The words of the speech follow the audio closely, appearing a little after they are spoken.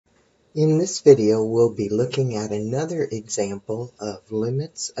In this video, we'll be looking at another example of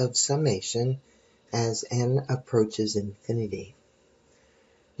limits of summation as n approaches infinity.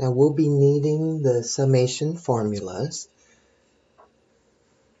 Now we'll be needing the summation formulas.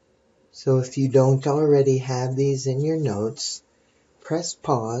 So if you don't already have these in your notes, press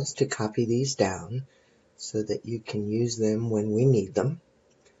pause to copy these down so that you can use them when we need them.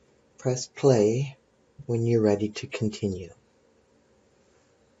 Press play when you're ready to continue.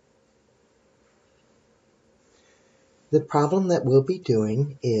 The problem that we'll be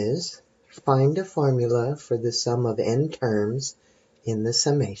doing is find a formula for the sum of n terms in the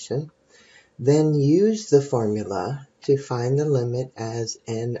summation, then use the formula to find the limit as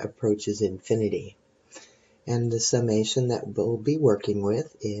n approaches infinity. And the summation that we'll be working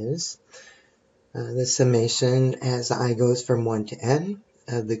with is the summation as I goes from 1 to n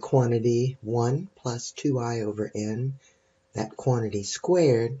of the quantity 1 plus 2i over n, that quantity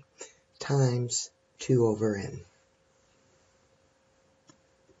squared, times 2 over n.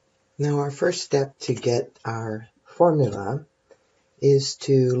 Now our first step to get our formula is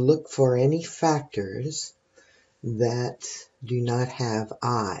to look for any factors that do not have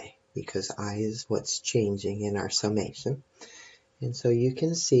I, because I is what's changing in our summation. And so you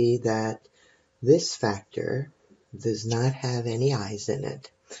can see that this factor does not have any i's in it.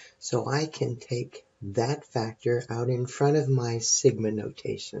 So I can take that factor out in front of my sigma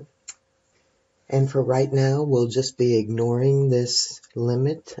notation. And for right now, we'll just be ignoring this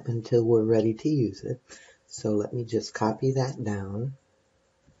limit until we're ready to use it. So let me just copy that down.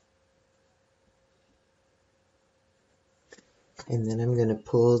 And then I'm going to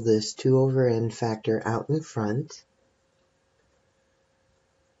pull this 2 over n factor out in front.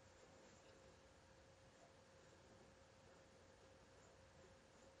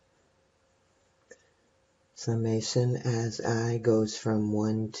 Summation as I goes from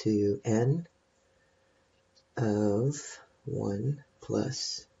 1 to n of 1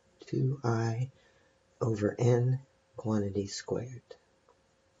 plus 2i over n quantity squared.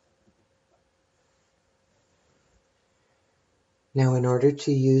 Now in order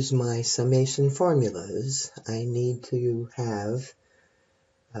to use my summation formulas, I need to have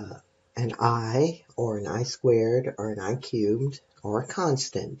an I, or an I squared, or an I cubed, or a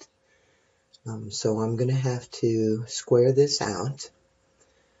constant. So I'm going to have to square this out.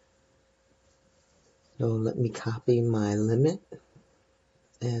 So let me copy my limit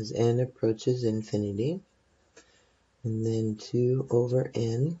as n approaches infinity, and then 2 over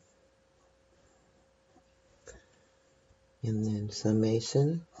n, and then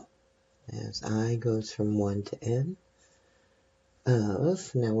summation as I goes from 1 to n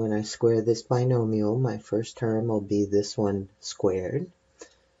of, now when I square this binomial, my first term will be this one squared,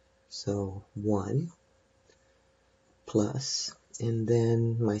 so 1 plus, and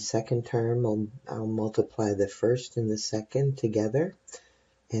then my second term, I'll multiply the first and the second together,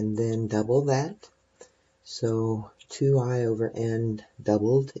 and then double that. So 2i over n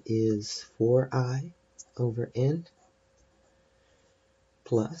doubled is 4i over n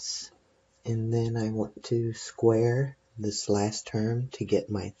plus, and then I want to square this last term to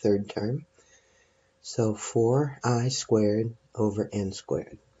get my third term. So 4i squared over n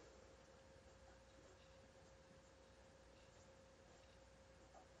squared.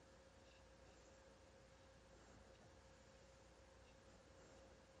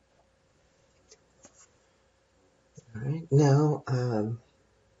 All right, now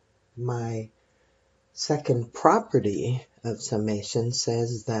my second property of summation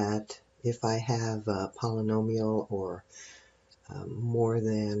says that if I have a polynomial or more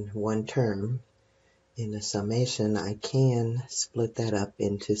than one term in a summation, I can split that up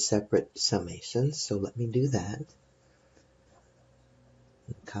into separate summations. So let me do that.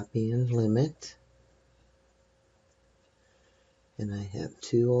 Copy and limit. And I have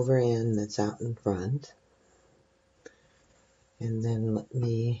 2 over n that's out in front. And then let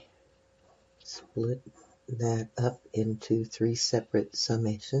me split that up into 3 separate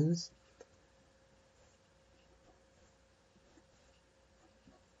summations.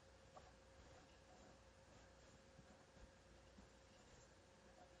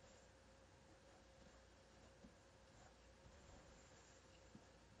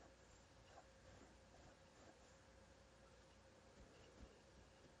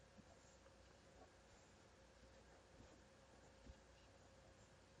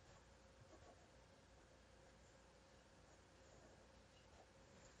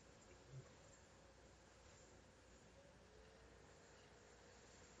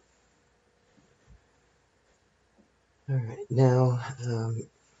 Alright, now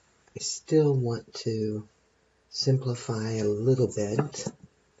I still want to simplify a little bit.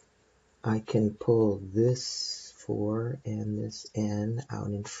 I can pull this 4 and this n out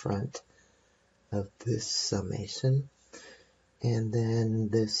in front of this summation, and then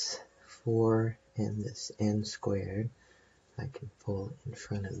this 4 and this n squared I can pull in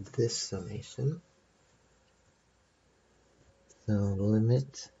front of this summation. So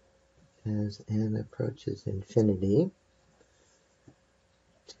limit as n approaches infinity,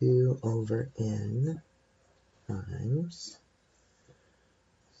 2 over n times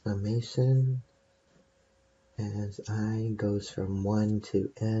summation as I goes from 1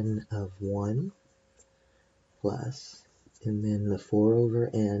 to n of 1 plus, and then the 4 over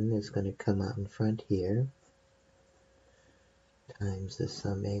n is going to come out in front here, times the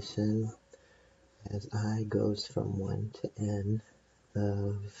summation as I goes from 1 to n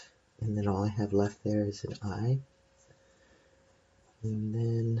of, and then all I have left there is an I, and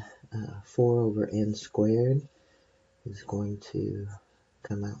then 4 over n squared is going to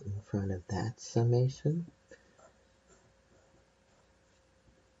come out in front of that summation.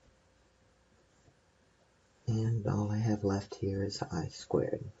 And all I have left here is I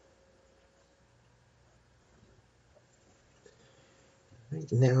squared.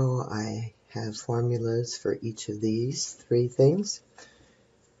 Right, now I have formulas for each of these three things.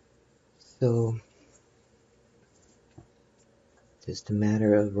 So just a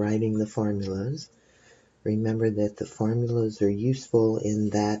matter of writing the formulas. Remember that the formulas are useful in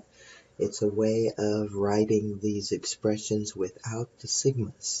that it's a way of writing these expressions without the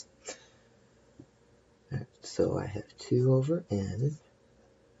sigmas. Right, so I have 2 over n.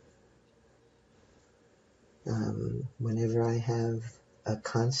 Whenever I have a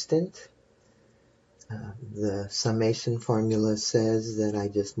constant, the summation formula says that I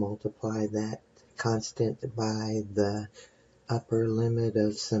just multiply that constant by the upper limit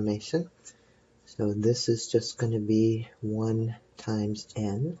of summation. So this is just going to be 1 times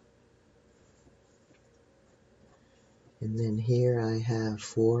n. And then here I have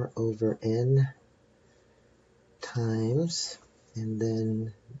 4 over n times, and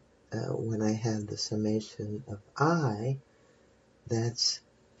then when I have the summation of I, that's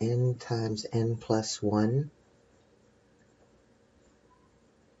n times n plus 1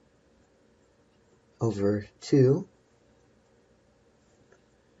 over 2,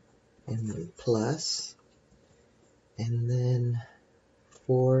 and then plus, and then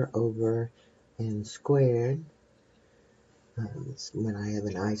 4 over n squared. When I have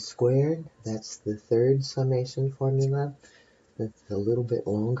an I squared, that's the third summation formula. That's a little bit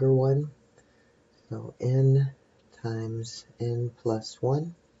longer one. So n times n plus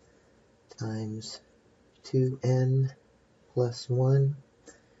 1 times 2n plus 1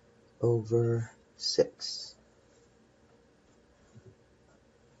 over 6.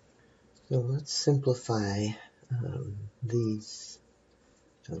 So let's simplify these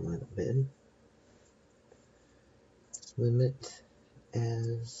a little bit. Limit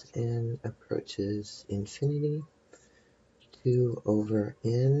as n approaches infinity, 2 over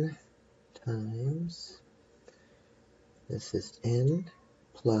n times, this is n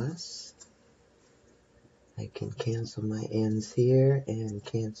plus, I can cancel my n's here and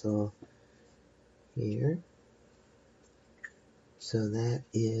cancel here. So that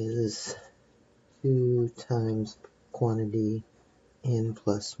is 2 times quantity n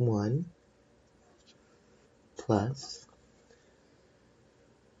plus 1 plus,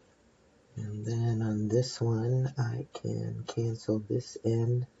 and then on this one I can cancel this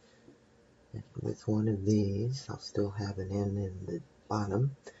n with one of these. I'll still have an n in the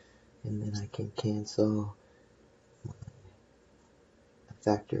bottom, and then I can cancel a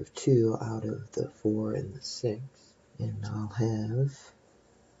factor of 2 out of the 4 and the 6, and I'll have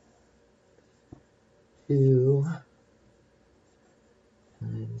 2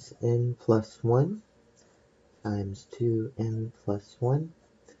 times n plus 1 times 2n plus 1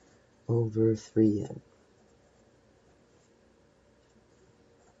 over 3n.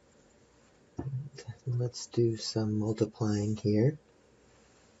 Let's do some multiplying here.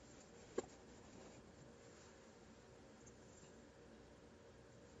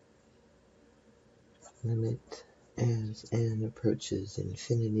 Limit as n approaches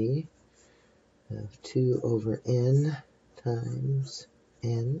infinity of 2 over n times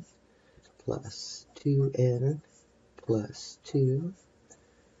n plus 2n plus 2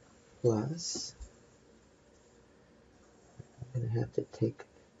 plus, I'm going to have to take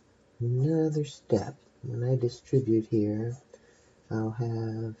another step. When I distribute here, I'll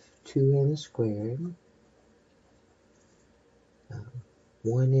have 2n squared,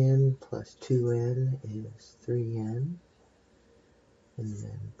 1n plus 2n is 3n, and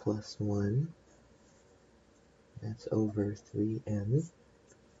then plus 1, that's over 3n.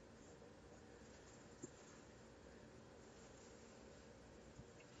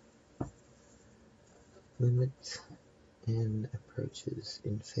 limit n approaches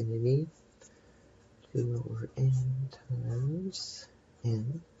infinity, 2 over n times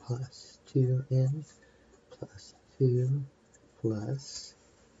n plus 2n plus 2 plus,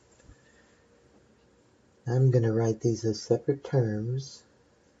 I'm going to write these as separate terms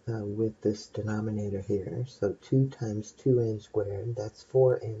with this denominator here. So 2 times 2n squared, that's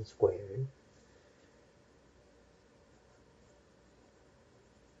 4n squared.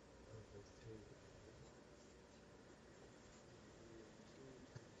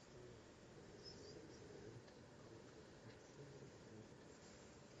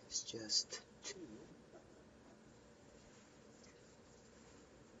 It's just 2.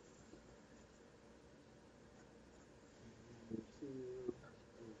 2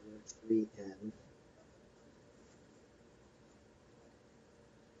 over 3n.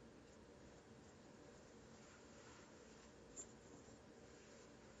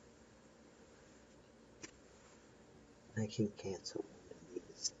 I can cancel one of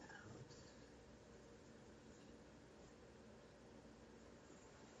these out.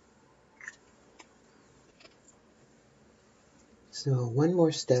 So one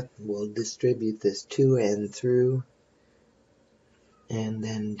more step, we'll distribute this 2n through and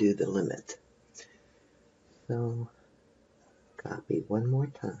then do the limit. So copy one more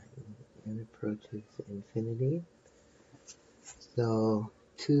time, n approaches infinity. So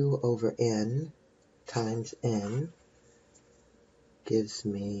 2 over n times n gives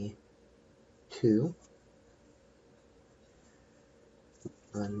me 2.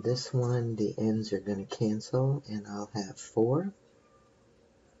 On this one, the n's are going to cancel, and I'll have 4.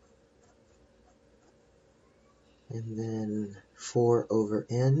 And then 4 over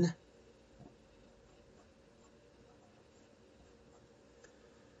n.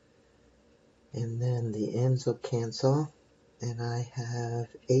 And then the n's will cancel, and I have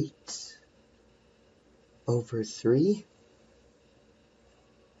 8 over 3.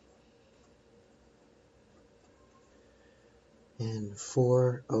 And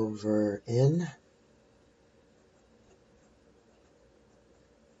 4 over n.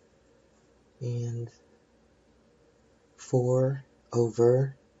 And 4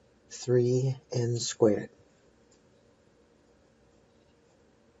 over 3n squared.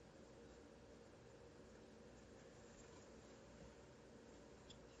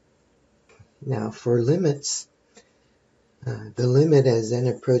 Now for limits, the limit as n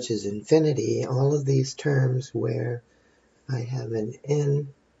approaches infinity, all of these terms where I have an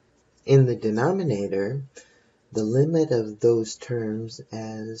n in the denominator, the limit of those terms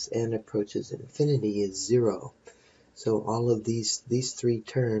as n approaches infinity is 0. So all of these 3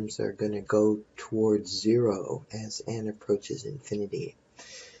 terms are going to go towards 0 as n approaches infinity.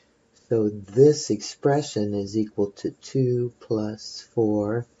 So this expression is equal to 2 plus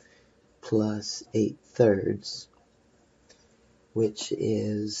 4 plus 8/3, which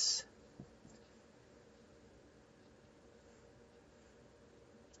is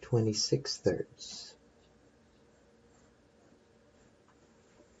 26/3.